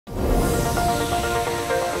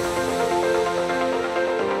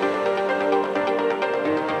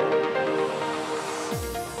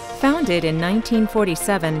Founded in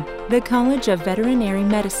 1947, the College of Veterinary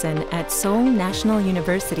Medicine at Seoul National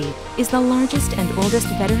University is the largest and oldest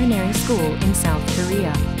veterinary school in South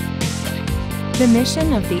Korea. The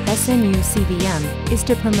mission of the SNU CVM is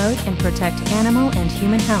to promote and protect animal and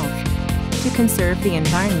human health, to conserve the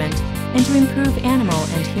environment, and to improve animal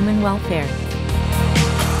and human welfare.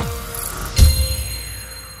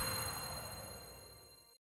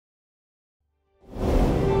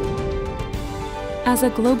 As a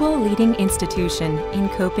global leading institution in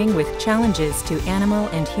coping with challenges to animal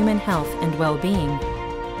and human health and well-being,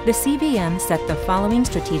 the CVM set the following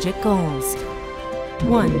strategic goals.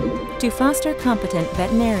 1. To foster competent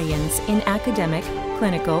veterinarians in academic,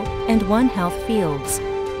 clinical, and One Health fields.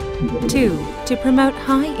 2. To promote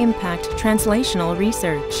high-impact translational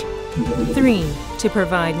research. 3. To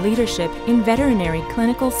provide leadership in veterinary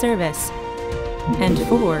clinical service. And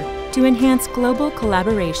 4. To enhance global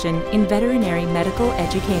collaboration in veterinary medical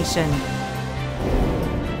education.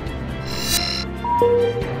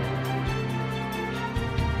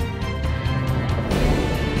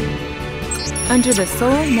 Under the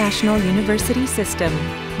Seoul National University system,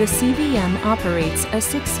 the CVM operates a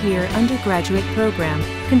 6-year undergraduate program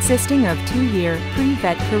consisting of 2-year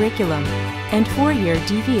pre-vet curriculum and 4-year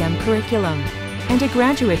DVM curriculum, and a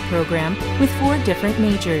graduate program with 4 different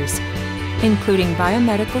majors, including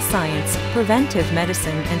biomedical science, preventive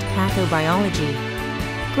medicine and pathobiology,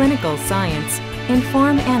 clinical science, and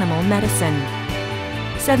farm animal medicine.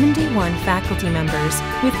 71 faculty members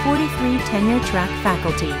with 43 tenure-track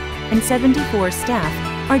faculty and 74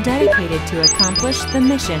 staff are dedicated to accomplish the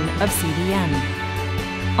mission of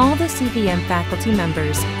CVM. All the CVM faculty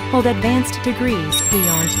members hold advanced degrees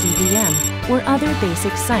beyond DVM or other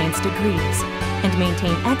basic science degrees and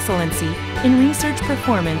maintain excellency in research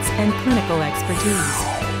performance and clinical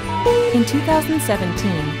expertise. In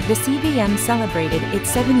 2017, the CVM celebrated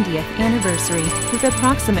its 70th anniversary with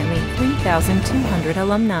approximately 3,200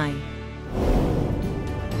 alumni.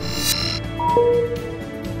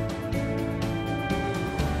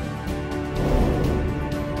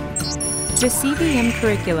 The CVM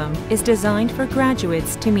curriculum is designed for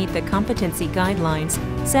graduates to meet the competency guidelines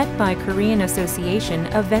set by Korean Association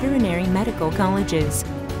of Veterinary Medical Colleges,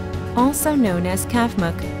 also known as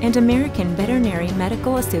KAVMUC and American Veterinary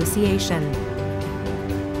Medical Association.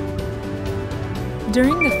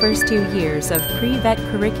 During the first 2 years of pre-vet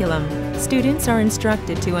curriculum, students are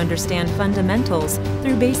instructed to understand fundamentals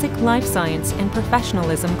through basic life science and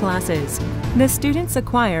professionalism classes. The students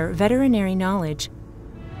acquire veterinary knowledge,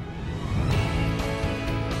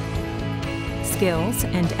 skills,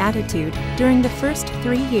 and attitude during the first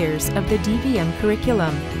 3 years of the DVM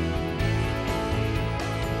curriculum.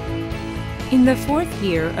 In the 4th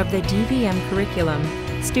year of the DVM curriculum,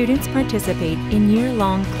 students participate in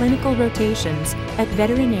year-long clinical rotations at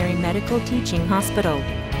Veterinary Medical Teaching Hospital.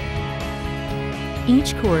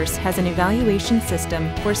 Each course has an evaluation system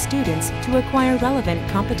for students to acquire relevant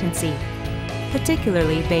competency,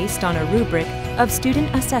 particularly based on a rubric of student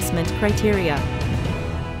assessment criteria.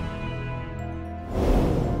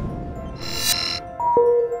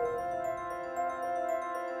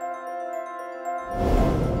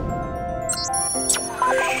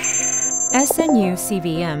 SNU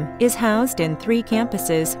CVM is housed in 3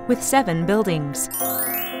 campuses with 7 buildings.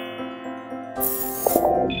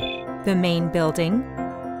 The main building,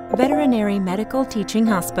 Veterinary Medical Teaching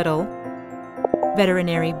Hospital,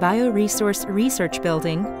 Veterinary Bioresource Research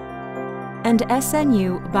Building, and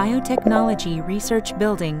SNU Biotechnology Research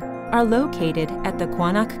Building are located at the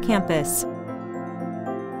Kwanak campus.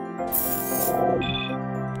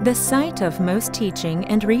 The site of most teaching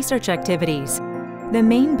and research activities, the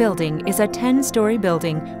main building is a 10-story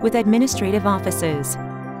building with administrative offices,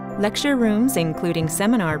 lecture rooms including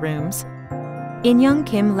seminar rooms, In Young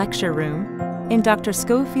Kim Lecture Room, in Dr.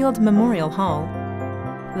 Schofield Memorial Hall,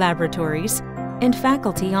 laboratories, and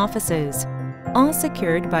faculty offices, all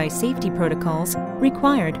secured by safety protocols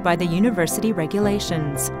required by the university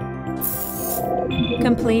regulations.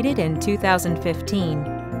 Completed in 2015,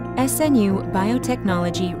 SNU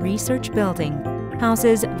Biotechnology Research Building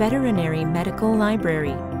houses Veterinary Medical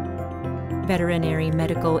Library, Veterinary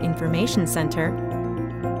Medical Information Center,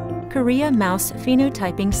 Korea Mouse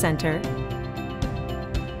Phenotyping Center,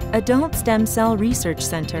 Adult Stem Cell Research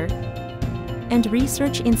Center, and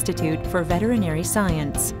Research Institute for Veterinary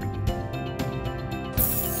Science.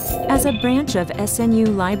 As a branch of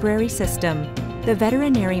SNU Library System, the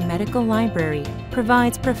Veterinary Medical Library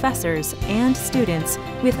provides professors and students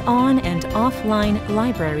with on- and offline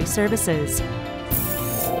library services.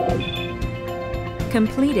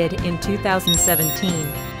 Completed in 2017,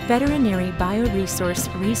 Veterinary Bioresource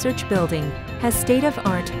Research Building has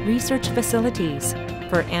state-of-art research facilities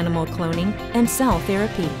for animal cloning and cell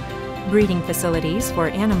therapy, breeding facilities for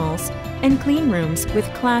animals, and clean rooms with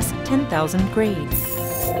Class 10,000 grade.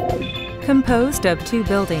 Composed of 2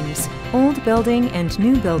 buildings, Old Building and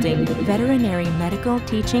New Building Veterinary Medical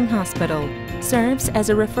Teaching Hospital serves as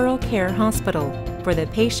a referral care hospital for the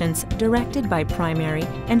patients directed by primary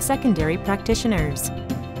and secondary practitioners.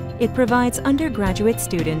 It provides undergraduate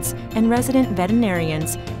students and resident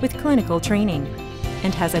veterinarians with clinical training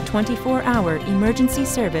and has a 24-hour emergency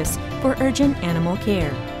service for urgent animal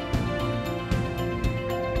care.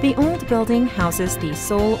 The Old Building houses the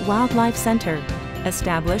Seoul Wildlife Center,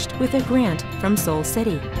 established with a grant from Seoul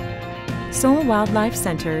City. Seoul Wildlife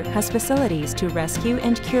Center has facilities to rescue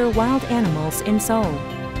and cure wild animals in Seoul.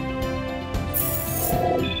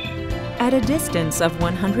 At a distance of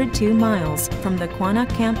 102 miles from the Kwanak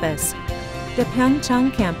campus, the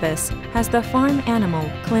Pyeongchang campus has the Farm Animal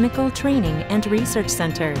Clinical Training and Research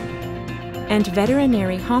Center and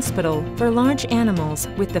Veterinary Hospital for large animals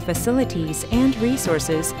with the facilities and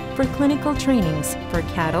resources for clinical trainings for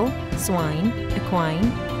cattle, swine,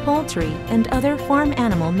 equine, poultry, and other farm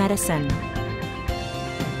animal medicine.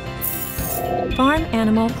 Farm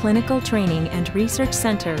Animal Clinical Training and Research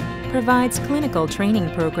Center provides clinical training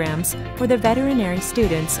programs for the veterinary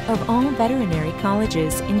students of all veterinary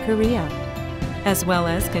colleges in Korea, as well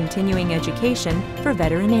as continuing education for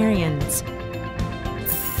veterinarians.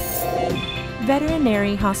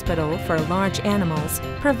 Veterinary Hospital for Large Animals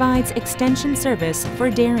provides extension service for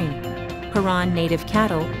dairy, Quran native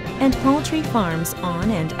cattle, and poultry farms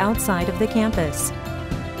on and outside of the campus.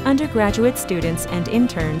 Undergraduate students and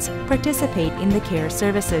interns participate in the care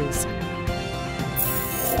services.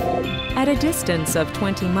 At a distance of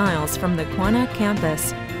 20 miles from the Kwanak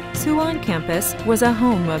campus, Suwon campus was a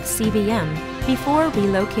home of CVM before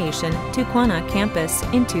relocation to Kwanak campus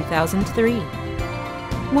in 2003.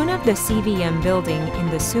 One of the CVM building in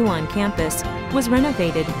the Suwon campus was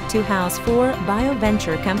renovated to house 4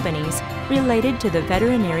 bioventure companies related to the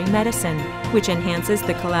veterinary medicine, which enhances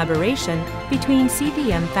the collaboration between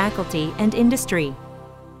CVM faculty and industry.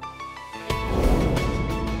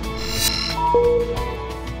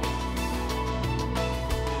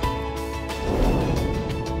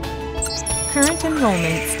 Current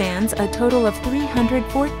enrollment stands a total of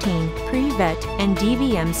 314 pre-vet and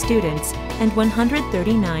DVM students and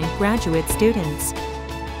 139 graduate students.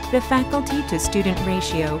 The faculty-to-student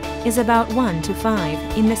ratio is about 1 to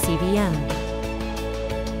 5 in the CVM.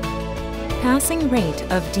 Passing rate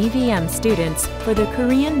of DVM students for the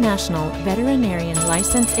Korean National Veterinarian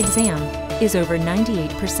License Exam is over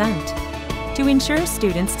 98%. To ensure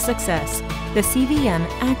students' success, the CVM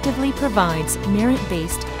actively provides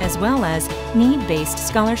merit-based as well as need-based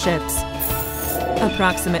scholarships.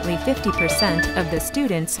 Approximately 50% of the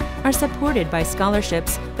students are supported by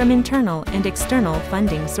scholarships from internal and external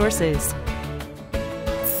funding sources.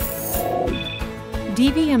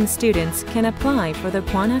 DVM students can apply for the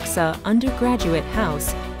Kwanaksa Undergraduate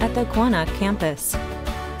House at the Kwanak campus,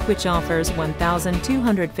 which offers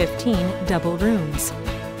 1,215 double rooms.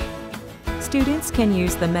 Students can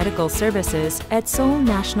use the medical services at Seoul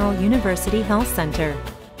National University Health Center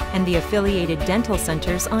and the affiliated dental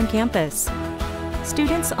centers on campus.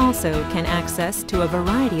 Students also can access to a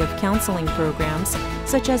variety of counseling programs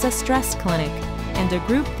such as a stress clinic and a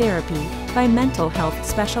group therapy by mental health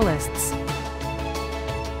specialists.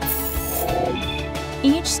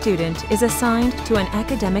 Each student is assigned to an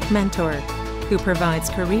academic mentor who provides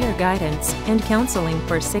career guidance and counseling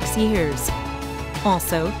for 6 years.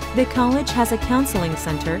 Also, the college has a counseling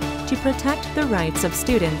center to protect the rights of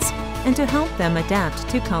students and to help them adapt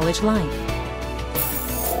to college life.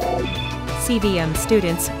 CVM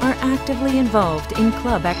students are actively involved in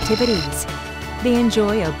club activities. They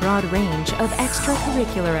enjoy a broad range of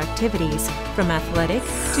extracurricular activities, from athletic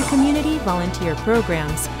to community volunteer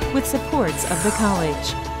programs with supports of the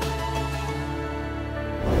college.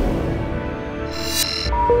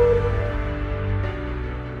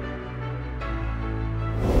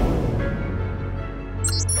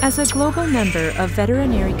 As a global member of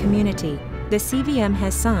veterinary community, the CVM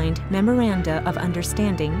has signed Memoranda of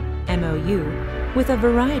Understanding, MOU, with a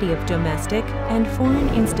variety of domestic and foreign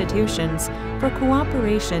institutions for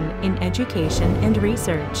cooperation in education and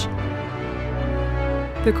research.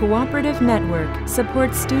 The cooperative network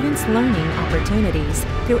supports students' learning opportunities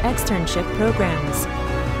through externship programs.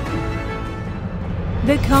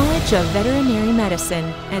 The College of Veterinary Medicine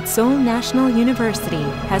at Seoul National University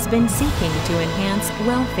has been seeking to enhance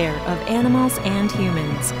welfare of animals and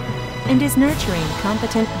humans, and is nurturing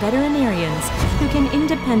competent veterinarians who can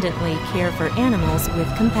independently care for animals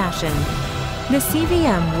with compassion. The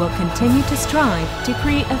CVM will continue to strive to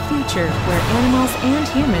create a future where animals and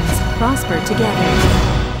humans prosper together.